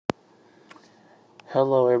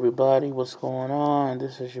Hello, everybody. What's going on?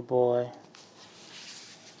 This is your boy,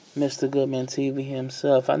 Mr. Goodman TV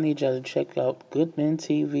himself. I need y'all to check out Goodman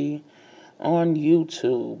TV on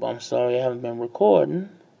YouTube. I'm sorry I haven't been recording.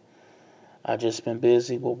 I just been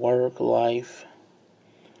busy with work, life,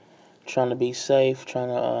 trying to be safe, trying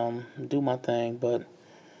to do my thing. But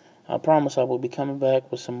I promise I will be coming back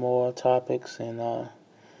with some more topics and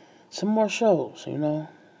some more shows.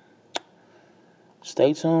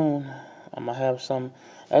 Stay tuned. I'm gonna have some.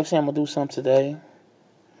 Actually, I'm gonna do some today.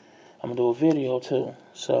 I'm gonna do a video too.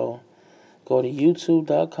 So go to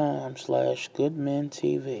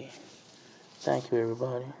youtube.com/GoodmenTV. Thank you,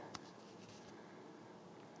 everybody.